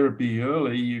physiotherapy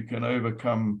early, you can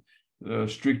overcome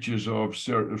strictures of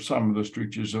some of the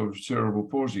strictures of cerebral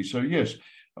palsy. So yes,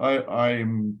 I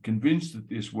am convinced that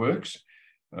this works,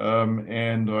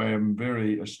 and I am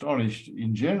very astonished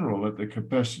in general at the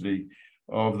capacity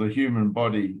of the human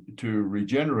body to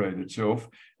regenerate itself,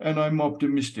 and I'm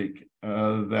optimistic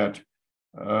that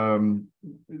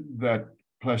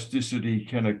plasticity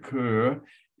can occur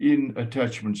in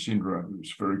attachment syndromes,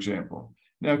 for example.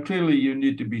 Now, clearly, you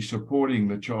need to be supporting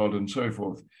the child and so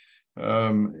forth.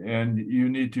 And you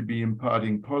need to be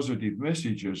imparting positive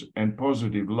messages and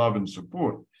positive love and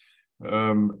support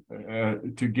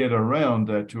to get around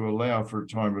that, to allow for a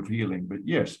time of healing. But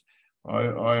yes,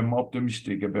 I am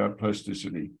optimistic about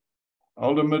plasticity.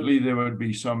 Ultimately, there would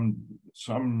be some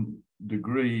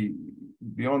degree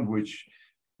beyond which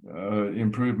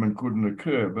improvement couldn't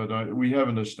occur, but we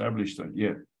haven't established that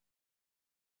yet.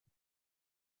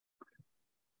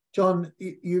 John,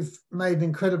 you've made an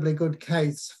incredibly good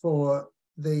case for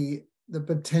the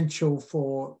potential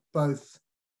for both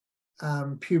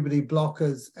puberty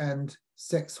blockers and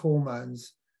sex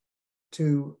hormones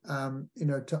to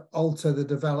alter the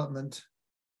development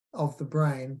of the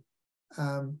brain.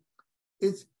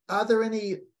 Are there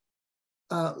any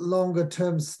longer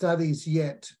term studies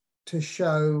yet to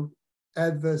show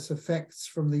adverse effects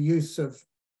from the use of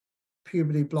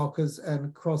puberty blockers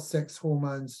and cross-sex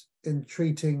hormones in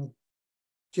treating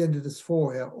gender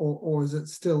dysphoria, or is it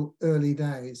still early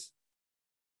days?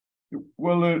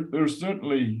 Well, there's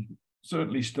certainly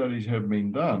studies have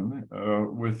been done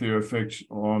with their effects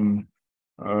on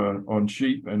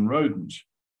sheep and rodents,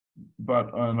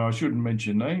 and I shouldn't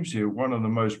mention names here. One of the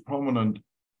most prominent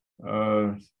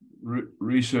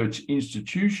research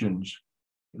institutions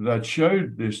that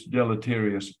showed this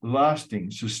deleterious,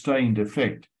 lasting, sustained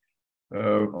effect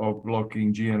of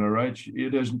blocking GnRH,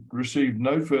 it has received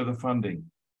no further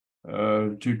funding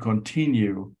to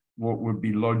continue what would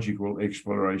be logical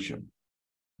exploration.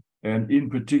 And in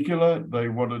particular, they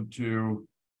wanted to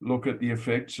look at the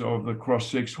effects of the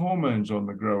cross-sex hormones on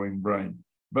the growing brain,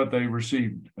 but they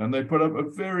received, and they put up a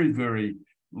very, very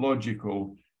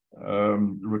logical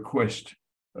request,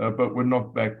 but were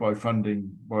knocked back by funding,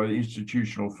 by the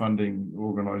institutional funding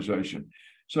organization.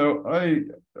 So I'm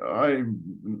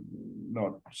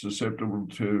not susceptible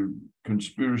to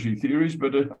conspiracy theories,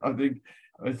 but I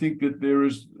think that there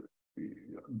is,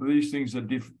 these things are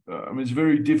it's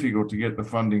very difficult to get the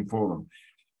funding for them.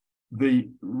 The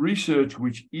research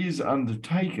which is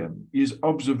undertaken is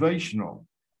observational.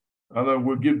 Although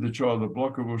we'll give the child a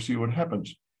blocker, we'll see what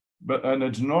happens. And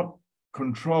it's not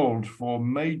controlled for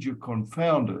major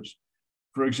confounders.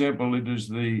 For example, it is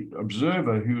the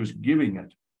observer who is giving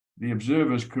it. The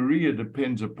observer's career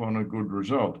depends upon a good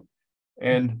result.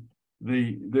 And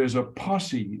there's a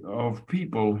posse of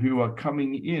people who are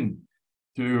coming in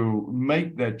to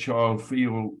make that child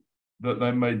feel that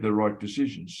they made the right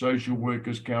decisions. Social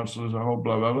workers, counselors, a whole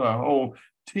blah, blah, blah, a whole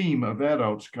team of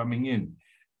adults coming in.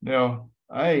 Now,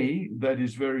 that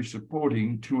is very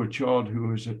supporting to a child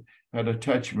who has had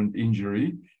attachment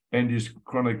injury and is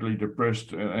chronically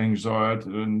depressed and anxiety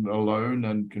and alone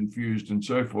and confused and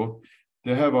so forth.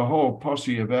 To have a whole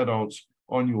posse of adults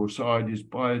on your side is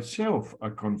by itself a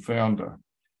confounder.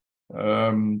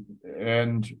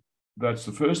 And that's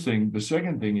the first thing. The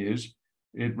second thing is,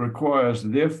 it requires,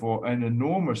 therefore, an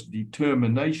enormous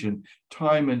determination,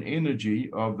 time and energy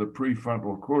of the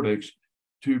prefrontal cortex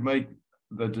to make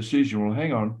the decision, well,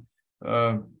 hang on,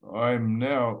 I'm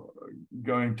now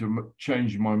going to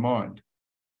change my mind.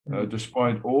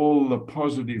 Despite all the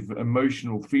positive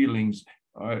emotional feelings,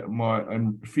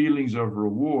 and feelings of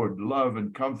reward, love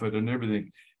and comfort and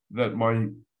everything that my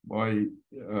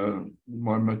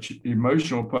much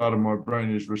emotional part of my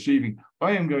brain is receiving,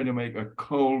 I am going to make a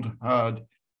cold, hard,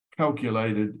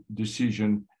 calculated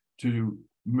decision to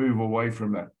move away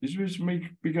from that. This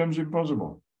becomes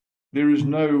impossible. There is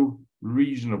no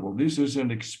reasonable. This is an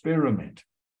experiment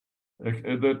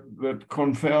that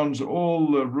confounds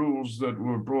all the rules that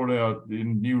were brought out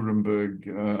in Nuremberg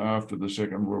after the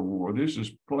Second World War. This is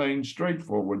plain,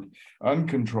 straightforward,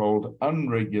 uncontrolled,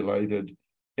 unregulated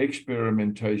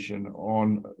experimentation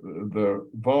on the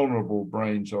vulnerable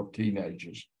brains of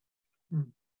teenagers.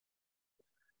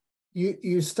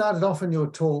 You started off in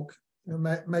your talk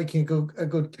making a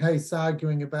good case,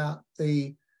 arguing about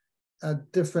the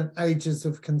different ages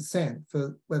of consent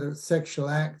for whether it's sexual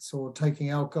acts or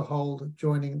taking alcohol,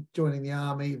 joining the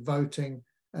army, voting,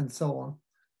 and so on.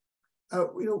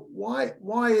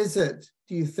 Why is it,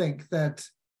 do you think, that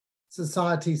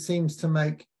society seems to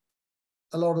make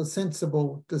a lot of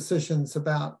sensible decisions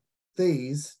about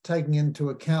these, taking into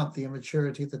account the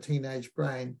immaturity of the teenage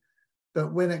brain,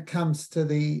 but when it comes to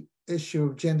the issue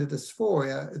of gender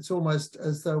dysphoria, it's almost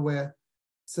as though we're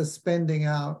suspending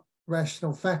our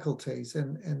rational faculties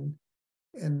and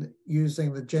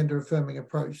using the gender affirming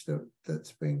approach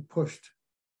that's being pushed?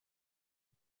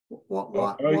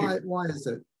 Why is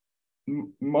it?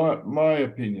 My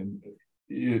opinion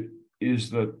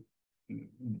is that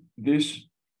this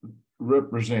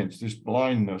represents, this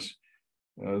blindness,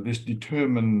 this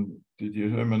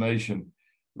determination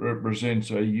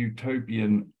represents a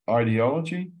utopian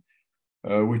ideology,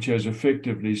 which has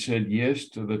effectively said yes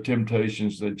to the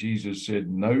temptations that Jesus said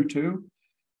no to,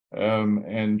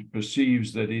 and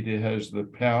perceives that it has the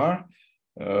power,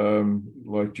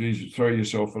 like Jesus, throw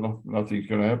yourself and nothing's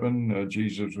going to happen.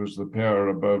 Jesus was the power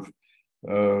above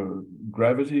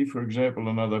gravity, for example,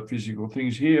 and other physical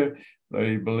things. Here,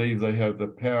 they believe they have the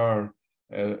power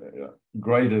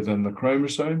greater than the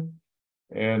chromosome.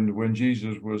 And when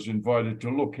Jesus was invited to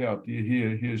look out,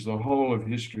 here's the whole of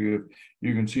history of,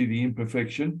 you can see the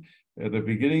imperfection at the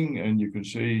beginning and you can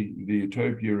see the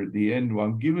utopia at the end.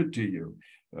 I'll give it to you.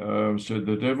 So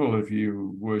the devil, if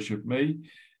you worship me.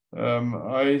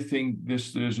 I think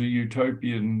there's a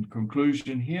utopian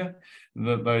conclusion here,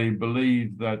 that they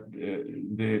believe that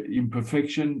their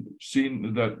imperfection,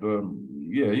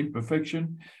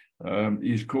 imperfection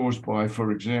is caused by,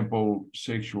 for example,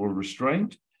 sexual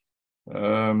restraint,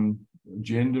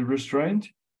 gender restraint.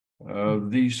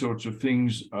 These sorts of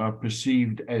things are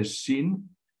perceived as sin,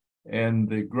 and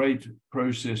the great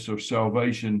process of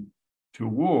salvation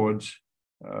towards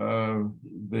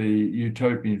the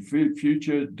utopian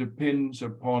future depends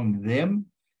upon them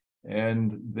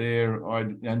and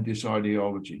this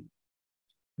ideology.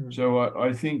 So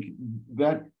I think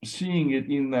that seeing it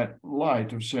in that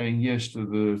light of saying yes to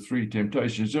the three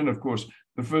temptations, and of course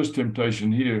the first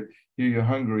temptation here here you're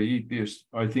hungry, eat this,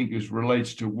 I think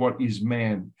relates to what is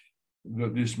man,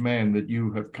 this man that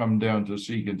you have come down to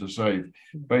seek and to save.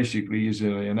 Basically, is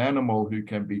an animal who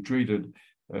can be treated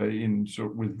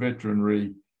with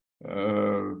veterinary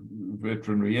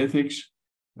ethics,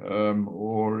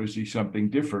 or is he something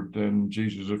different? And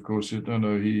Jesus, of course, said,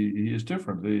 no, he is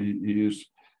different. He is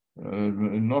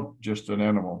not just an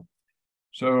animal.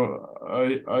 So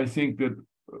I think that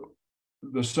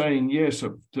the saying yes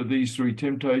to these three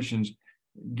temptations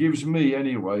gives me,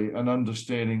 anyway, an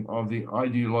understanding of the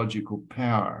ideological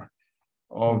power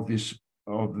of this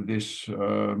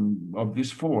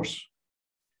force,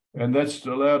 and that's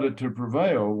allowed it to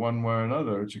prevail one way or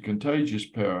another. It's a contagious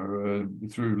power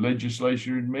through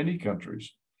legislation in many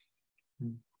countries,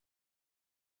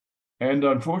 and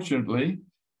unfortunately,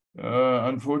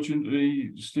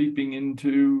 seeping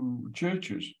into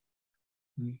churches.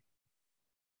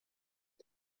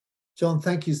 John,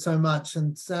 thank you so much.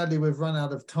 And sadly, we've run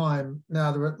out of time.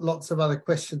 Now, there are lots of other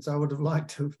questions I would have liked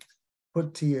to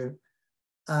put to you.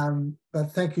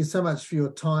 But thank you so much for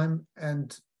your time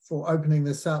and for opening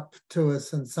this up to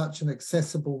us in such an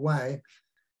accessible way.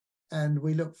 And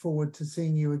we look forward to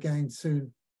seeing you again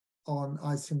soon on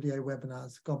ICMDA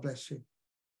webinars. God bless you.